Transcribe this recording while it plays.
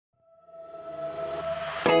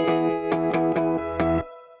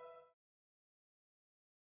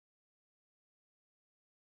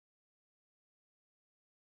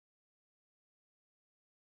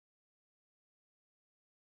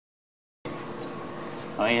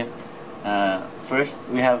Okay. First,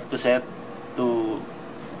 we have to set to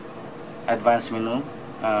advanced menu.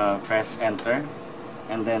 Press enter,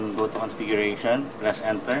 and then go to configuration. Press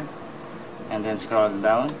enter, and then scroll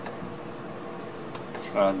down,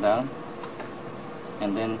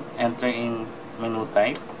 and then enter in menu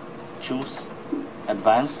type. Choose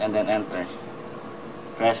advanced, and then enter.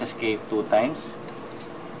 Press escape 2 times,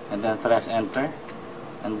 and then press enter,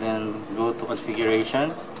 and then go to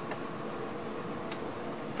configuration.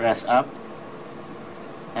 Press up,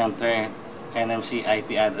 enter NMC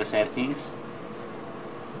IP address settings,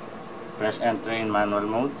 press enter in manual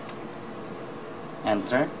mode,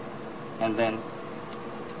 enter, and then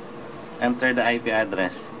enter the IP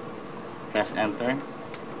address. Press enter,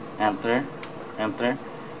 enter, enter,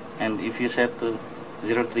 and if you set to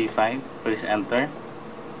 035, press enter,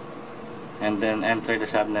 and then enter the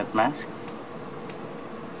subnet mask,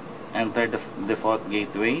 enter the default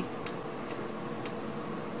gateway,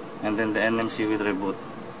 and then the NMC will reboot.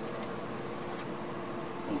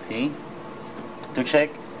 Okay. To check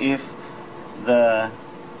if the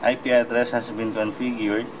IP address has been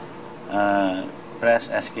configured, press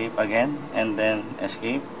escape again, and then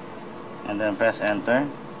escape, and then press enter.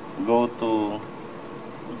 Go to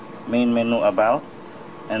main menu about,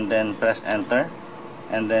 and then press enter,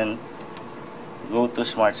 and then go to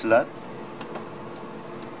smart slot.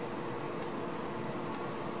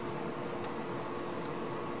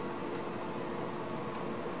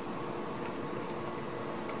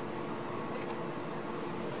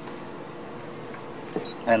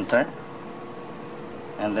 Enter,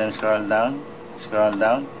 and then scroll down,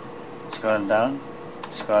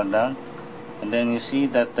 and then you see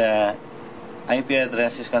that the IP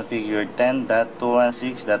address is configured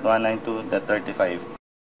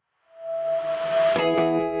 10.216.192.35.